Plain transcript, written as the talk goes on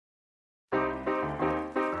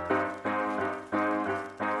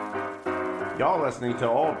You're listening to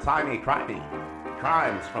Old Timey Crimey,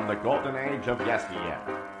 crimes from the golden age of yesteryear.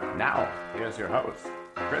 Now, here's your hosts,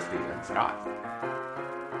 Christy and Scott.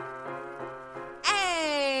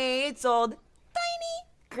 Hey, it's Old Timey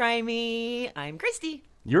Crimey. I'm Christy.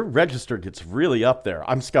 Your register gets really up there.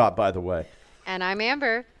 I'm Scott, by the way. And I'm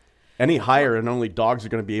Amber. Any higher and only dogs are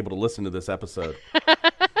going to be able to listen to this episode.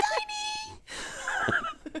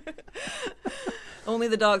 Only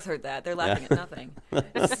the dogs heard that. They're laughing at nothing.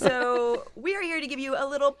 So we are here to give you a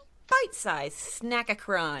little bite-sized snack of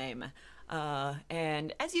crime.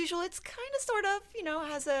 And as usual, it's kind of sort of,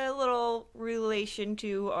 has a little relation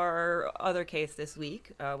to our other case this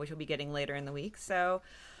week, which we'll be getting later in the week. So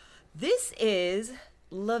this is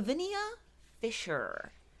Lavinia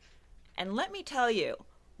Fisher. And let me tell you,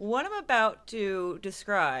 what I'm about to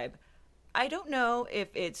describe, I don't know if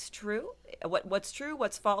it's true, what's true,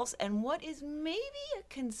 what's false, and what is maybe a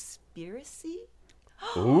conspiracy.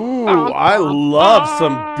 Ooh, I love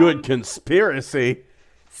some good conspiracy.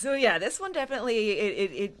 So yeah, this one definitely,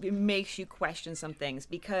 it makes you question some things,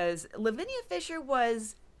 because Lavinia Fisher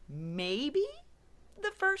was maybe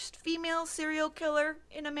the first female serial killer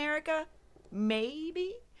in America.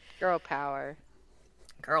 Maybe. Girl power.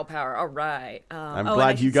 Girl power, all right. I'm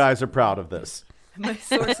glad you guys are proud of this. My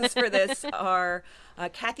sources for this are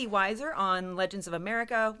Kathy Weiser on Legends of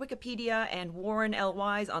America, Wikipedia, and Warren L.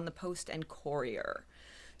 Wise on the Post and Courier.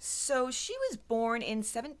 So she was born in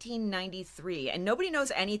 1793, and nobody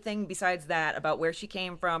knows anything besides that about where she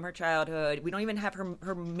came from, her childhood. We don't even have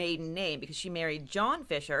her maiden name because she married John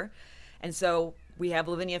Fisher, and so we have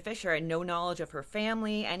Lavinia Fisher and no knowledge of her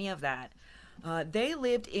family, any of that. They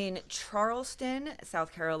lived in Charleston,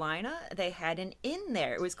 South Carolina. They had an inn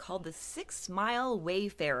there. It was called the 6 Mile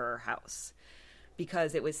Wayfarer House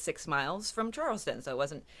because it was 6 miles from Charleston. So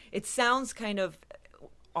it sounds kind of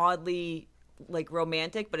oddly like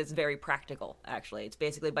romantic, but it's very practical, actually. It's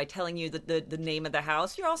basically by telling you the name of the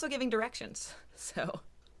house, you're also giving directions. So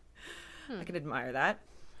I can admire that.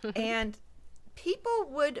 And people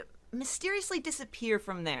would mysteriously disappear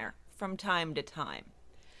from there from time to time.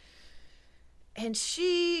 And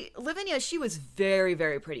Lavinia, she was very,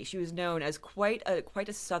 very pretty. She was known as quite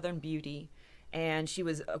a Southern beauty, and she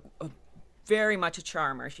was very much a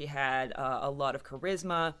charmer. She had a lot of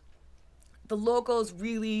charisma. The locals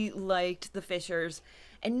really liked the Fishers,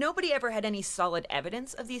 and nobody ever had any solid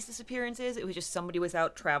evidence of these disappearances. It was just somebody was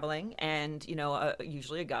out traveling, and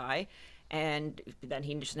usually a guy, and then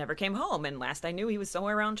he just never came home. And last I knew, he was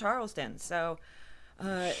somewhere around Charleston. So.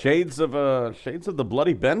 Shades of the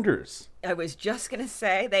Bloody Benders. I was just going to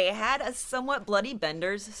say, they had a somewhat Bloody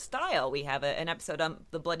Benders style. We have an episode on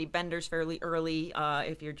the Bloody Benders fairly early,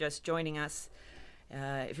 if you're just joining us.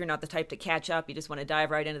 If you're not the type to catch up, you just want to dive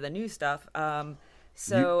right into the new stuff.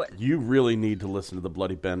 So You really need to listen to the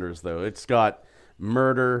Bloody Benders, though. It's got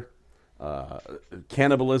murder,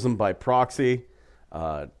 cannibalism by proxy,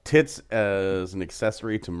 tits as an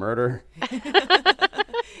accessory to murder.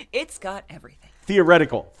 It's got everything.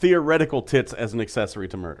 Theoretical tits as an accessory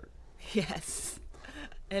to murder. Yes,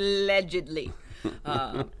 allegedly.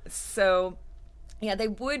 So, yeah, they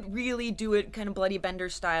would really do it kind of Bloody Bender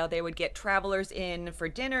style. They would get travelers in for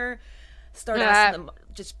dinner, start asking them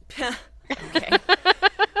just. Okay.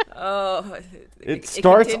 Oh, it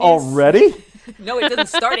starts already? No, it doesn't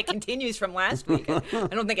start. It continues from last week. I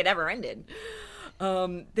don't think it ever ended.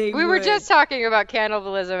 We were just talking about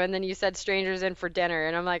cannibalism, and then you said strangers in for dinner,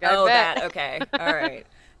 and I'm like, I bet. That, okay. All right.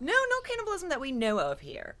 No cannibalism that we know of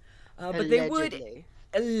here. But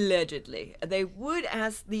allegedly, they would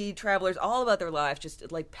ask the travelers all about their lives,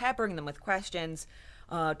 just like peppering them with questions,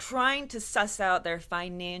 trying to suss out their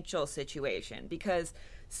financial situation, because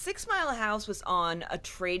 6 Mile House was on a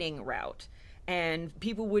trading route. And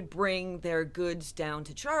people would bring their goods down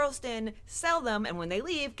to Charleston, sell them, and when they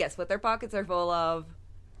leave, guess what their pockets are full of?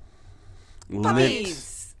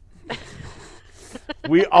 Puppies!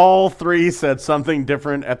 We all three said something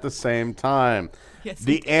different at the same time. Yes,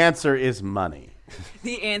 the answer is money.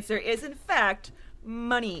 The answer is, in fact,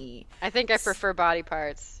 money. I think I prefer body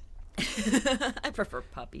parts. I prefer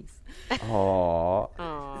puppies. Aww.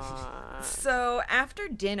 So after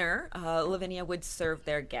dinner, Lavinia would serve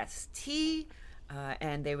their guests tea,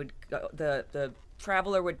 and they would go, the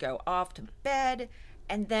traveler would go off to bed,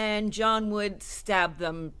 and then John would stab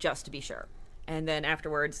them just to be sure, and then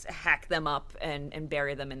afterwards hack them up and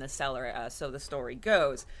bury them in the cellar. So the story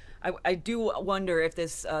goes. I do wonder if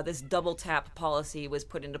this double tap policy was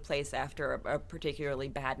put into place after a particularly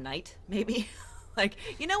bad night, maybe. Like,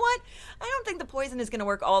 you know what? I don't think the poison is going to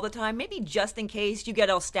work all the time. Maybe just in case you get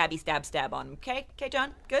all stab on him. Okay,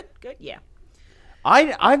 John? Good? Yeah.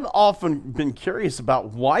 I've often been curious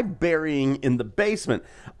about why burying in the basement.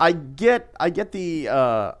 I get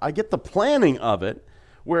the planning of it,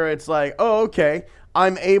 where it's like, oh, okay,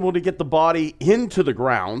 I'm able to get the body into the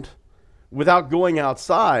ground without going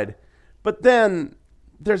outside, but then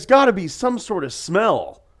there's got to be some sort of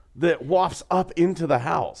smell that wafts up into the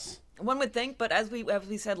house. One would think, but as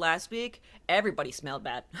we said last week, everybody smelled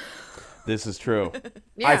bad. This is true.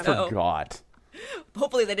 Yeah, I forgot.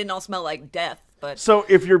 Hopefully they didn't all smell like death. But So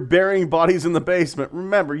if you're burying bodies in the basement,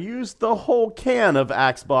 remember, use the whole can of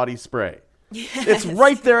Axe body spray. yes. It's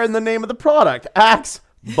right there in the name of the product, Axe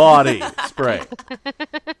body spray.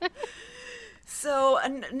 So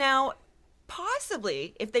now,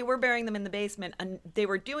 possibly, if they were burying them in the basement, and they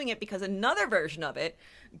were doing it because another version of it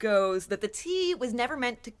goes that the tea was never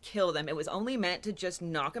meant to kill them. It was only meant to just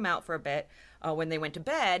knock them out for a bit when they went to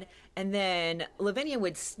bed. And then Lavinia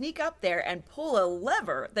would sneak up there and pull a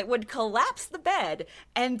lever that would collapse the bed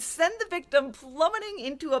and send the victim plummeting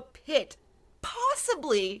into a pit,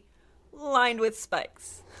 possibly lined with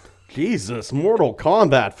spikes. Jesus, Mortal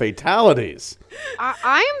Kombat fatalities.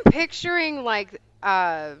 I'm picturing like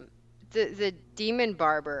the Demon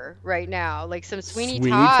Barber right now, like some Sweeney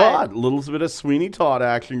Todd. A little bit of Sweeney Todd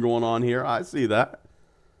action going on here. I see that.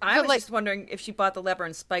 I was like- just wondering if she bought the lever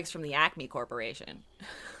and spikes from the Acme Corporation.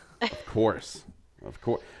 Of course.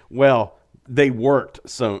 Well, they worked,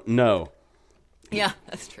 so no. Yeah,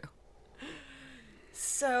 that's true.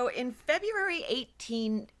 So in February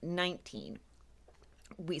 1819,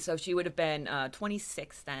 so she would have been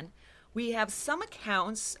 26 then. We have some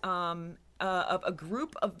accounts of a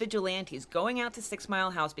group of vigilantes going out to 6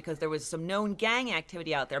 Mile House because there was some known gang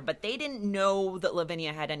activity out there, but they didn't know that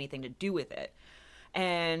Lavinia had anything to do with it.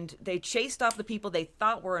 And they chased off the people they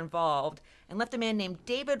thought were involved and left a man named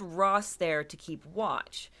David Ross there to keep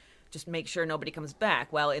watch. Just make sure nobody comes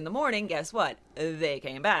back. Well, in the morning, guess what? They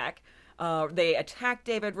came back. They attacked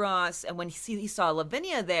David Ross, and when he saw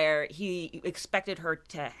Lavinia there, he expected her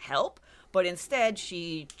to help, but instead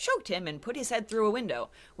she choked him and put his head through a window,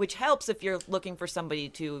 which helps if you're looking for somebody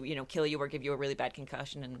to, kill you or give you a really bad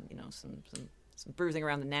concussion and, some bruising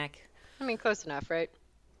around the neck. I mean, close enough, right?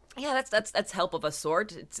 Yeah, that's help of a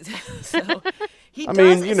sort. So he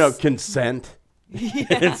consent.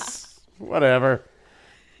 It's whatever.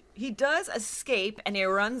 He does escape, and he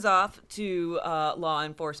runs off to law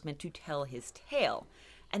enforcement to tell his tale.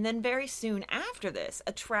 And then very soon after this,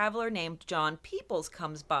 a traveler named John Peoples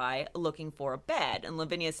comes by looking for a bed. And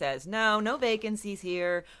Lavinia says, no vacancies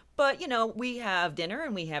here. But, we have dinner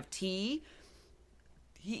and we have tea.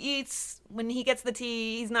 He eats, when he gets the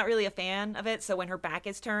tea, he's not really a fan of it. So when her back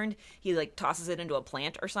is turned, he tosses it into a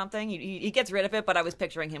plant or something. He gets rid of it, but I was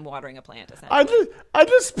picturing him watering a plant, essentially. I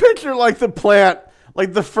just picture the plant,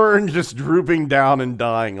 the fern just drooping down and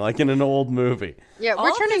dying, like in an old movie. Yeah,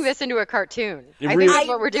 we're turning this into a cartoon. I really- think that's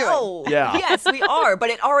what we're doing. Yeah. Yes, we are,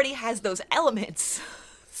 but it already has those elements.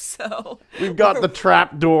 So We've got the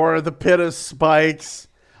trap door, the pit of spikes,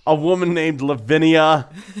 a woman named Lavinia.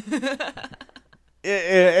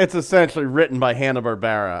 It's essentially written by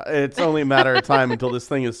Hanna-Barbera. It's only a matter of time until this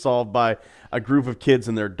thing is solved by a group of kids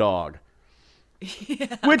and their dog.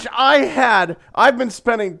 Yeah. Which I've been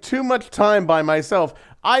spending too much time by myself.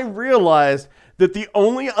 I realized that the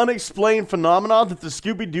only unexplained phenomenon that the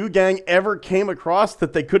Scooby-Doo gang ever came across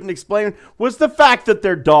that they couldn't explain was the fact that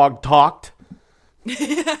their dog talked.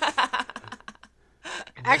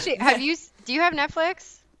 Actually, do you have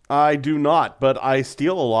Netflix? I do not, but I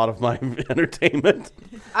steal a lot of my entertainment.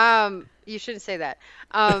 You shouldn't say that.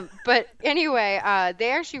 But anyway, they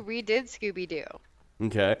actually redid Scooby-Doo.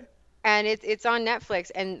 Okay. And it's on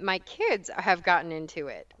Netflix, and my kids have gotten into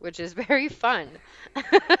it, which is very fun.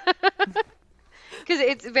 Because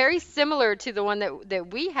it's very similar to the one that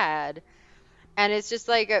we had, and it's just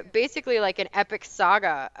basically like an epic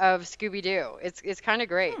saga of Scooby-Doo. It's kind of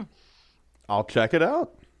great. I'll check it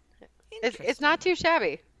out. It's not too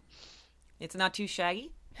shabby. It's not too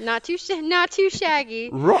shaggy? Not too shaggy.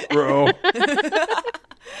 Ruh-roh.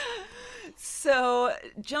 So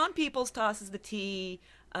John Peoples tosses the tea.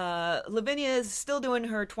 Lavinia is still doing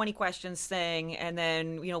her 20 questions thing, and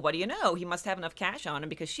then, what do you know? He must have enough cash on him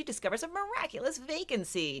because she discovers a miraculous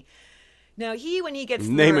vacancy. Now, when he gets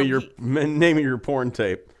name of your porn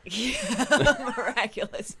tape.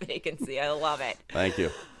 Miraculous vacancy. I love it. Thank you.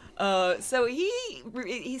 So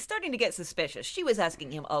he's starting to get suspicious. She was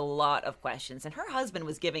asking him a lot of questions, and her husband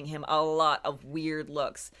was giving him a lot of weird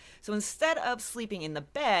looks. So instead of sleeping in the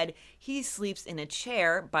bed, he sleeps in a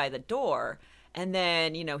chair by the door. And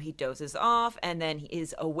then, he dozes off, and then he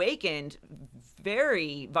is awakened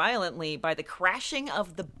very violently by the crashing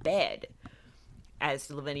of the bed. as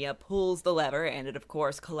Lavinia pulls the lever, and it, of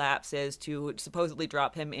course, collapses to supposedly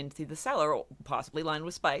drop him into the cellar, possibly lined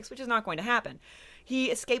with spikes, which is not going to happen.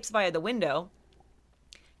 He escapes via the window,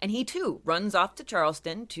 and he, too, runs off to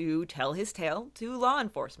Charleston to tell his tale to law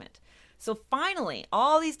enforcement. So finally,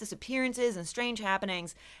 all these disappearances and strange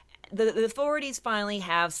happenings, the authorities finally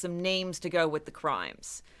have some names to go with the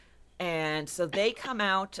crimes. And so they come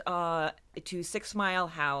out to 6 Mile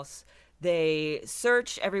House. They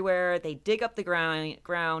search everywhere. They dig up the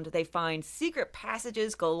ground. They find secret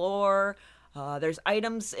passages galore. There's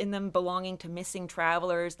items in them belonging to missing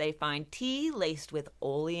travelers. They find tea laced with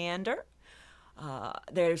oleander.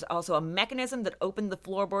 There's also a mechanism that opened the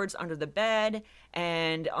floorboards under the bed.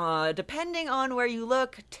 And depending on where you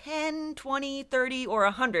look, 10, 20, 30, or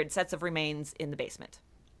 100 sets of remains in the basement.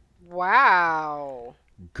 Wow.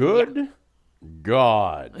 Good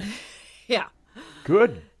God. Yeah.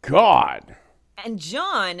 Good God. And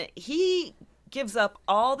John, he gives up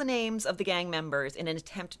all the names of the gang members in an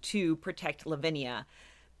attempt to protect Lavinia.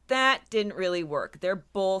 That didn't really work. They're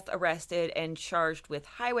both arrested and charged with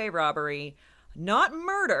highway robbery, not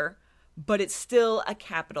murder, but it's still a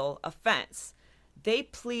capital offense. They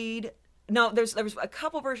plead. No, there was a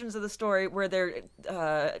couple versions of the story where they're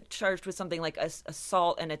charged with something like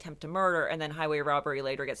assault and attempt to murder, and then highway robbery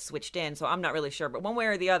later gets switched in. So I'm not really sure, but one way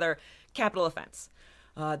or the other, capital offense.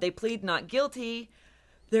 They plead not guilty.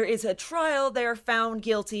 There is a trial. They're found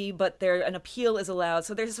guilty, but an appeal is allowed.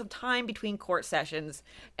 So there's some time between court sessions,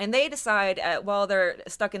 and they decide while they're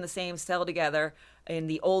stuck in the same cell together in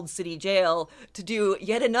the old city jail to do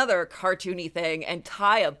yet another cartoony thing and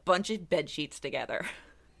tie a bunch of bed sheets together.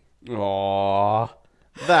 Aw,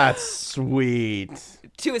 that's sweet.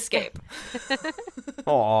 To escape.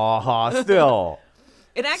 Aw, still.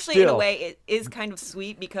 It actually, in a way, it is kind of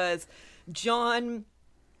sweet because John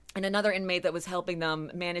and another inmate that was helping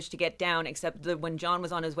them managed to get down, except that when John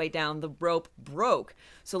was on his way down, the rope broke.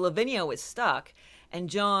 So Lavinia was stuck, and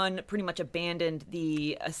John pretty much abandoned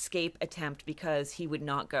the escape attempt because he would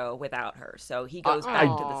not go without her. So he goes back to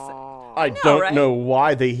the cell. I don't know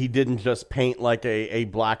why he didn't just paint like a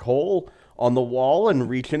black hole on the wall and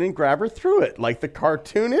reach in and grab her through it, like the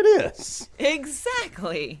cartoon it is.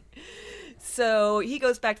 Exactly. So he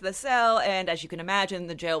goes back to the cell, and as you can imagine,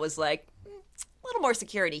 the jail was like, a little more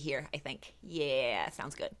security here, I think. Yeah,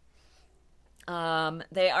 sounds good.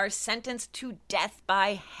 They are sentenced to death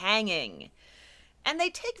by hanging. And they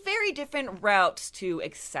take very different routes to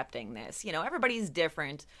accepting this. You know, everybody's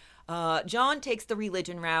different. John takes the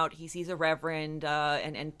religion route. He sees a reverend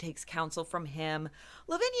and takes counsel from him.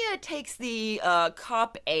 Lavinia takes the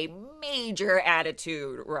cop a major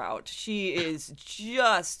attitude route. She is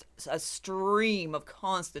just a stream of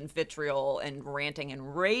constant vitriol and ranting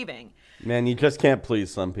and raving. Man, you just can't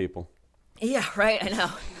please some people. Yeah, right, I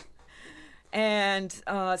know. And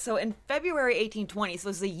so in February 1820, so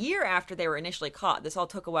this is a year after they were initially caught. This all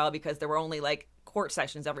took a while because there were only like court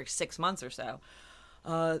sessions every 6 months or so.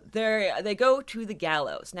 They go to the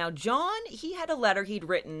gallows. Now, John, he had a letter he'd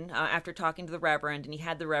written after talking to the Reverend, and he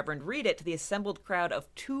had the Reverend read it to the assembled crowd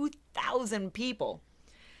of 2,000 people.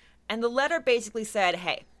 And the letter basically said,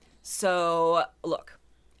 hey, so look,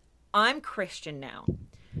 I'm Christian now,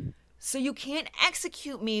 so you can't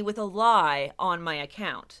execute me with a lie on my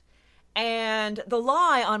account. And the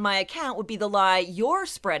lie on my account would be the lie you're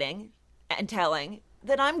spreading and telling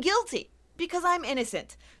that I'm guilty. Because I'm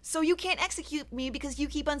innocent. So you can't execute me because you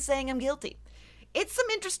keep on saying I'm guilty. It's some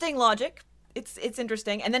interesting logic. It's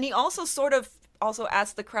interesting. And then he also sort of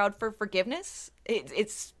asked the crowd for forgiveness.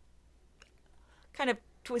 It's kind of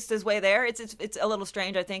twist his way there. It's a little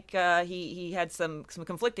strange. I think he had some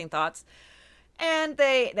conflicting thoughts. And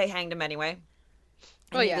they hanged him anyway.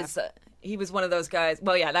 Oh, yeah. He was one of those guys.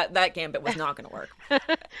 Well, yeah, that gambit was not going to work.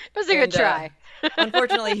 It was a good try.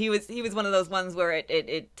 Unfortunately, he was one of those ones where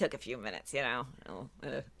it took a few minutes, you know.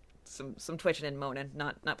 Some twitching and moaning,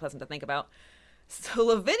 not pleasant to think about. So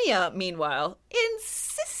Lavinia, meanwhile,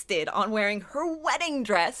 insisted on wearing her wedding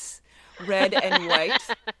dress, red and white.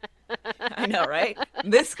 I know, right?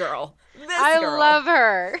 This girl. I love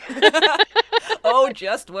her. Oh,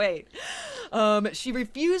 just wait. She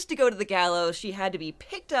refused to go to the gallows. She had to be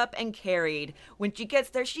picked up and carried. When she gets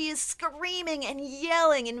there, she is screaming and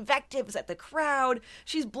yelling invectives at the crowd.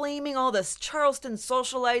 She's blaming all the Charleston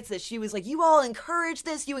socialites that she was like, you all encouraged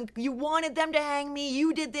this. You wanted them to hang me.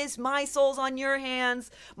 You did this. My soul's on your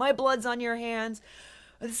hands. My blood's on your hands.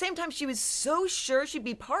 At the same time, she was so sure she'd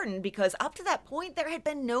be pardoned because up to that point, there had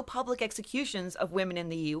been no public executions of women in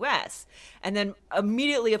the U.S. And then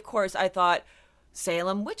immediately, of course, I thought,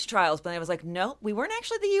 Salem witch trials. But I was like, no, we weren't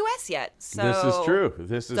actually the U.S. yet. So this is true.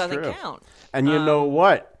 This is doesn't true. Count. And you know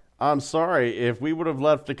what? I'm sorry. If we would have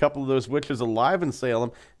left a couple of those witches alive in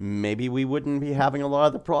Salem, maybe we wouldn't be having a lot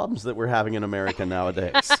of the problems that we're having in America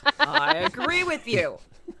nowadays. I agree with you.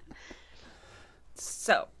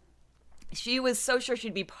 So, she was so sure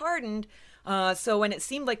she'd be pardoned. So when it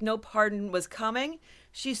seemed like no pardon was coming,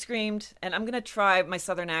 she screamed, and I'm going to try my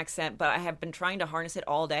southern accent, but I have been trying to harness it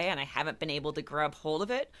all day, and I haven't been able to grab hold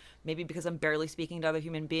of it. Maybe because I'm barely speaking to other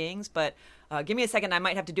human beings, but give me a second. I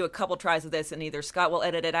might have to do a couple tries of this, and either Scott will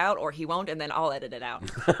edit it out, or he won't, and then I'll edit it out.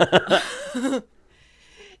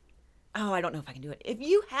 Oh, I don't know if I can do it. If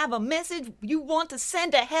you have a message you want to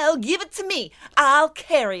send to hell, give it to me. I'll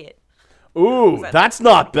carry it. Ooh, that's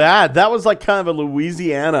not bad. That was like kind of a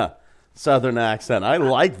Louisiana southern accent. I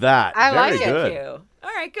like that. I Very like it. good. Thank you. All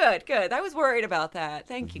right, good. I was worried about that.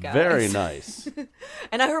 Thank you, guys. Very nice.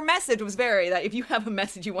 And her message was that if you have a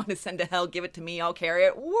message you want to send to hell, give it to me. I'll carry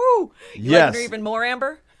it. Woo! You Yes. like her even more,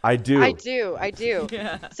 Amber? I do. I do.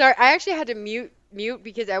 Yeah. Sorry, I actually had to mute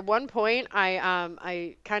because at one point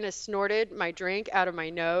I kind of snorted my drink out of my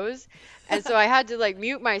nose, and so I had to like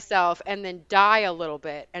mute myself and then die a little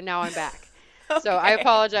bit, and now I'm back. So I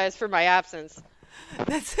apologize for my absence.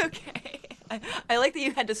 That's okay. I like that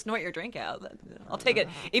you had to snort your drink out. I'll take it.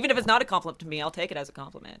 Even if it's not a compliment to me, I'll take it as a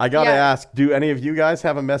compliment. I gotta Yeah. ask, do any of you guys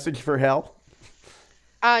have a message for hell?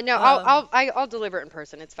 No, I'll deliver it in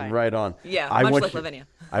person. It's fine. Right on. Yeah, I much want like you- Lavinia.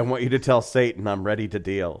 I want you to tell Satan I'm ready to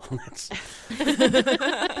deal.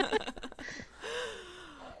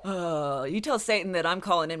 You tell Satan that I'm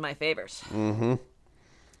calling in my favors. Mm-hmm.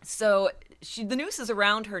 So the noose is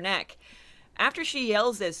around her neck. After she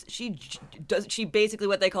yells this, she basically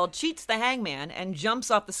what they call cheats the hangman and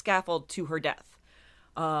jumps off the scaffold to her death.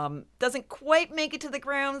 Doesn't quite make it to the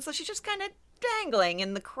ground, so she's just kind of dangling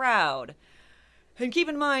in the crowd. And keep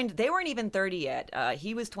in mind, they weren't even 30 yet.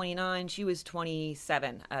 He was 29, she was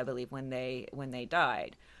 27, I believe, when they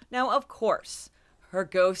died. Now, of course, her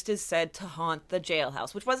ghost is said to haunt the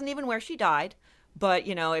jailhouse, which wasn't even where she died. But,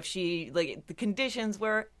 if she, the conditions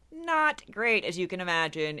were not great, as you can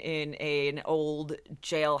imagine, in an old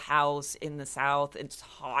jailhouse in the South. It's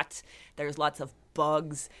hot. There's lots of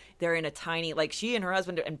bugs. They're in a tiny, she and her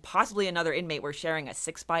husband and possibly another inmate were sharing a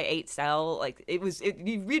 6x8 cell.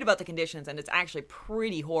 You read about the conditions, and it's actually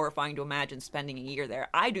pretty horrifying to imagine spending a year there.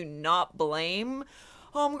 I do not blame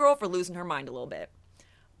Homegirl for losing her mind a little bit.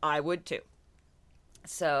 I would too.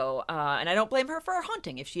 So, and I don't blame her for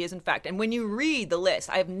haunting if she is in fact. And when you read the list,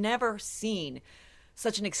 I've never seen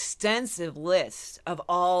such an extensive list of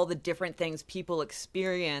all the different things people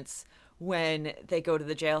experience when they go to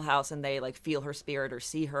the jailhouse and they feel her spirit or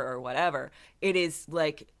see her or whatever. It is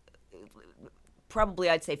probably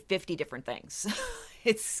I'd say 50 different things.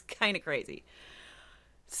 It's kind of crazy.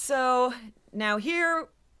 So now here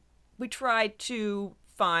we try to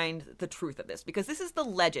find the truth of this, because this is the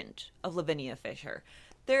legend of Lavinia Fisher.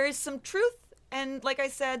 There is some truth, and like I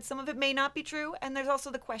said, some of it may not be true, and there's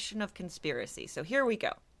also the question of conspiracy. So here we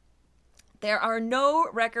go. There are no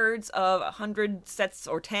records of 100 sets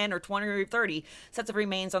or 10 or 20 or 30 sets of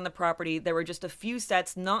remains on the property. There were just a few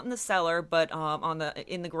sets, not in the cellar, but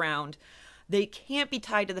in the ground. They can't be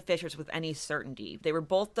tied to the Fishers with any certainty. They were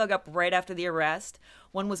both dug up right after the arrest.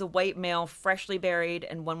 One was a white male freshly buried,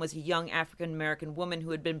 and one was a young African-American woman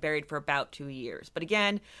who had been buried for about 2 years. But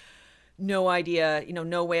again, no idea,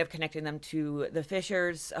 no way of connecting them to the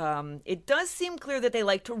Fishers. It does seem clear that they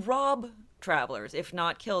like to rob travelers, if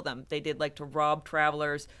not kill them. They did like to rob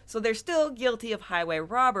travelers, so they're still guilty of highway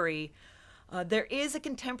robbery. There is a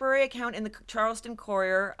contemporary account in the Charleston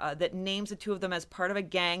Courier that names the two of them as part of a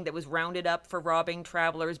gang that was rounded up for robbing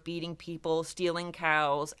travelers, beating people, stealing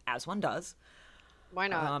cows, as one does. Why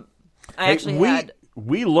not?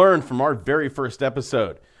 We learned from our very first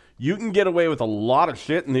episode, you can get away with a lot of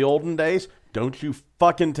shit in the olden days. Don't you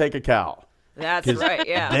fucking take a cow. That's right,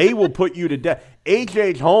 yeah. They will put you to death.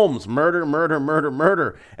 H.H. Holmes,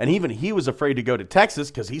 murder. And even he was afraid to go to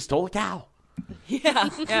Texas because he stole a cow.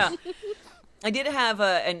 Yeah. I did have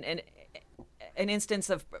an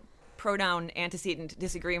instance of pronoun antecedent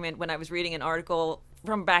disagreement when I was reading an article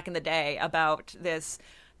from back in the day about this,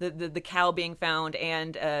 the cow being found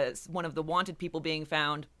and one of the wanted people being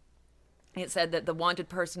found. It said that the wanted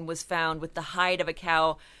person was found with the hide of a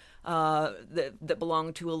cow that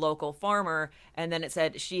belonged to a local farmer, and then it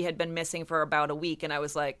said she had been missing for about a week, and I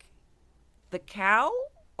was like, the cow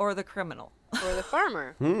or the criminal? Or the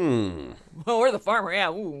farmer. Or the farmer,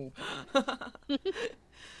 yeah. Ooh.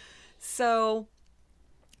 So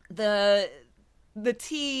the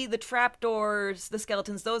trapdoors, the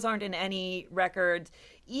skeletons, those aren't in any records.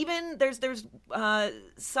 even there's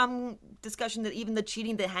some discussion that even the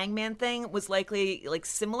cheating the hangman thing was likely like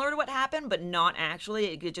similar to what happened, but not actually.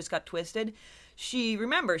 It just got twisted. She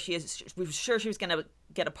was sure she was going to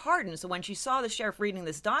get a pardon. So when she saw the sheriff reading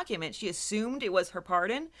this document, she assumed it was her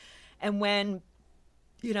pardon. And when,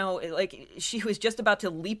 like she was just about to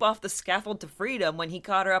leap off the scaffold to freedom when he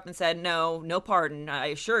caught her up and said, no pardon. I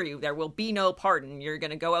assure you, there will be no pardon. You're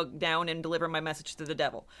going to go out down and deliver my message to the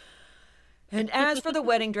devil. And as for the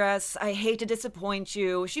wedding dress, I hate to disappoint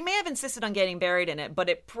you. She may have insisted on getting buried in it, but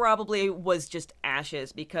it probably was just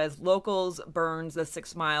ashes because locals burned the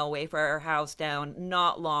 6 Mile Wayfarer house down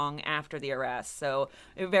not long after the arrest. So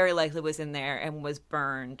it very likely was in there and was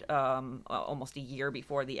burned almost a year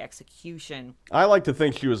before the execution. I like to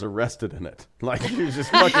think she was arrested in it. Like she was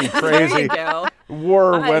just fucking crazy. There you go.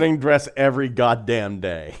 Wore a wedding dress every goddamn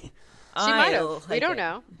day. She might have. We don't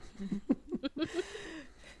know.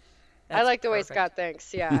 I like the way Scott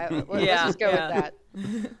thinks. Yeah, let's just go with that.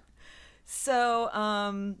 So,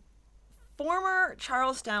 former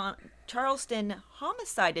Charleston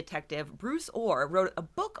homicide detective Bruce Orr wrote a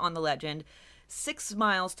book on the legend, 6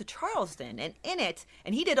 Miles to Charleston. And in it,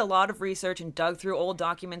 and he did a lot of research and dug through old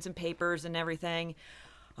documents and papers and everything,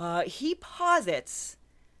 he posits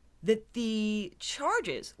that the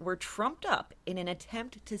charges were trumped up in an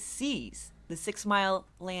attempt to seize the 6 Mile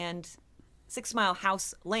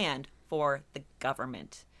house land for the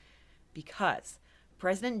government, because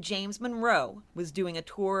President James Monroe was doing a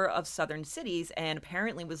tour of southern cities and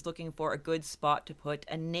apparently was looking for a good spot to put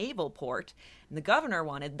a naval port, and the governor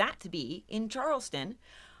wanted that to be in Charleston.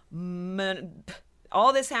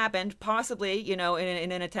 All this happened possibly, in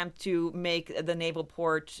an attempt to make the naval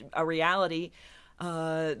port a reality.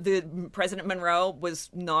 The President Monroe was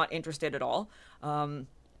not interested at all.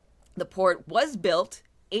 The port was built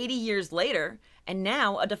 80 years later, and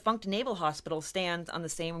now a defunct naval hospital stands on the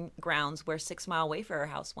same grounds where 6 Mile Wayfarer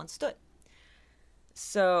House once stood.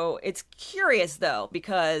 So it's curious, though,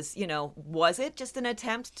 because, was it just an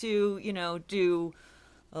attempt to, do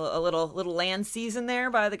a little land season there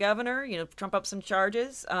by the governor, trump up some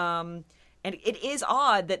charges? And it is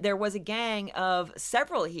odd that there was a gang of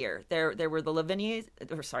several here. There were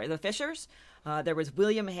the Fishers. There was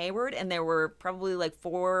William Hayward, and there were probably like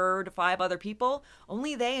 4 to 5 other people.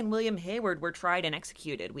 Only they and William Hayward were tried and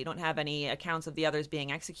executed. We don't have any accounts of the others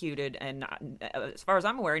being executed, and as far as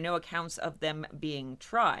I'm aware, no accounts of them being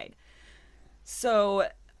tried. So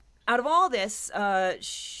out of all this,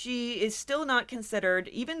 she is still not considered,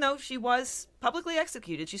 even though she was publicly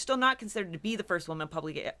executed, she's still not considered to be the first woman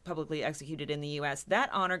publicly executed in the U.S.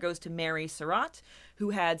 That honor goes to Mary Surratt,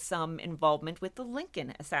 who had some involvement with the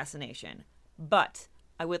Lincoln assassination. But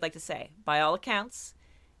I would like to say, by all accounts,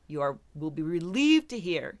 will be relieved to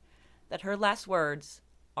hear that her last words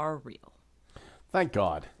are real. Thank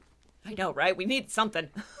God. I know, right? We need something.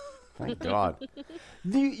 Thank God.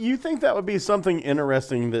 Do you think that would be something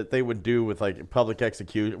interesting that they would do with like public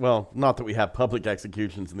execution? Well, not that we have public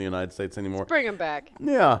executions in the United States anymore. Bring them back.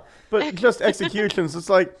 Yeah, but just executions. It's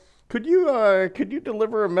like, could you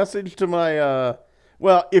deliver a message to my?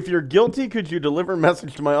 Well, if you're guilty, could you deliver a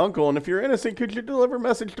message to my uncle? And if you're innocent, could you deliver a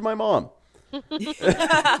message to my mom?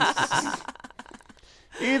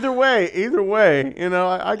 Either way,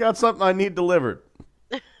 I got something I need delivered.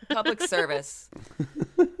 Public service.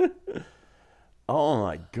 Oh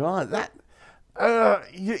my God, that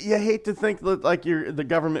you hate to think that like the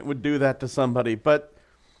government would do that to somebody, but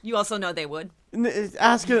you also know they would.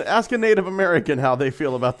 Ask a Native American how they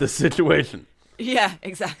feel about this situation. Yeah,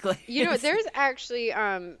 exactly. There's actually,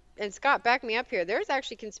 and Scott, back me up here, there's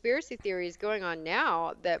actually conspiracy theories going on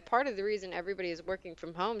now that part of the reason everybody is working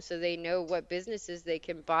from home so they know what businesses they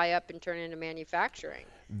can buy up and turn into manufacturing.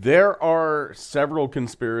 There are several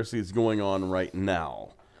conspiracies going on right now.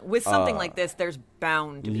 With something like this, there's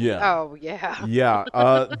bound to be. Yeah. Oh, yeah. Yeah.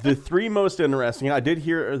 The 3 most interesting, I did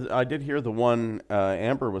hear the one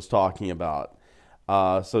Amber was talking about.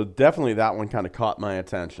 So definitely that one kind of caught my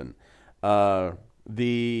attention.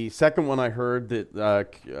 The second one I heard that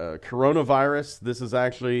coronavirus, this is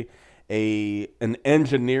actually an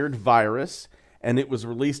engineered virus, and it was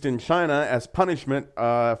released in China as punishment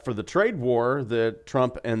for the trade war that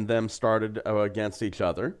Trump and them started against each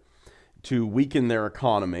other to weaken their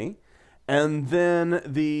economy. And then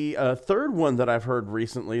the third one that I've heard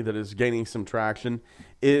recently that is gaining some traction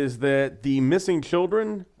is that the missing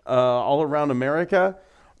children all around America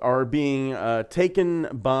are being taken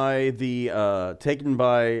by the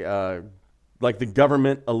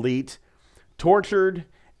government elite, tortured,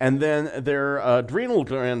 and then their adrenal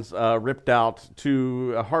glands ripped out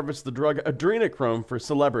to harvest the drug adrenochrome for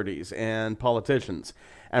celebrities and politicians.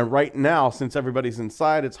 And right now, since everybody's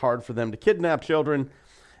inside, it's hard for them to kidnap children.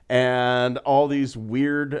 And all these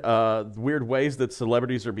weird ways that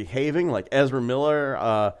celebrities are behaving, like Ezra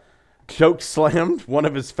Miller choke slammed one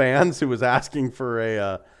of his fans who was asking for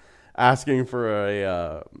an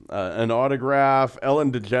autograph.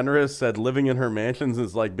 Ellen DeGeneres said living in her mansions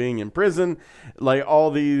is like being in prison. Like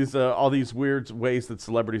all these weird ways that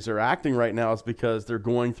celebrities are acting right now is because they're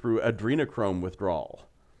going through adrenochrome withdrawal.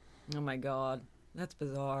 Oh my God, that's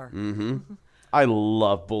bizarre. Mm-hmm. I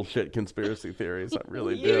love bullshit conspiracy theories. I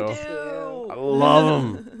really do. You do. I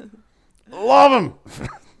love them. Love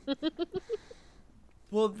them.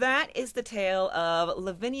 Well, that is the tale of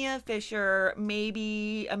Lavinia Fisher,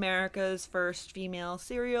 maybe America's first female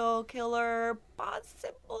serial killer,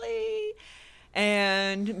 possibly.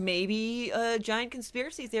 And maybe a giant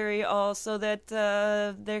conspiracy theory also that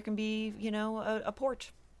there can be, a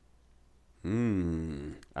port.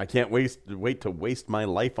 I can't wait to waste my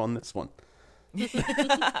life on this one.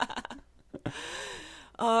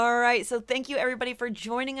 All right, so thank you everybody for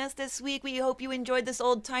joining us this week. We hope you enjoyed this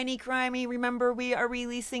old tiny crimey. Remember, we are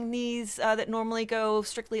releasing these that normally go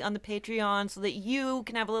strictly on the Patreon so that you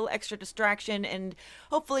can have a little extra distraction and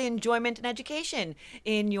hopefully enjoyment and education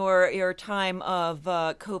in your time of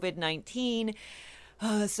COVID-19.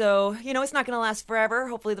 So, it's not going to last forever.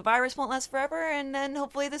 Hopefully the virus won't last forever, and then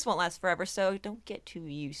hopefully this won't last forever, so don't get too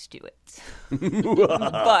used to it.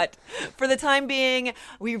 But for the time being,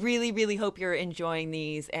 we really, really hope you're enjoying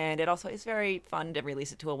these, and it also is very fun to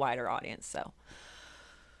release it to a wider audience, so.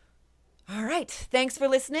 All right, thanks for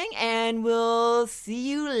listening, and we'll see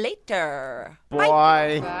you later.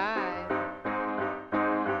 Bye. Bye.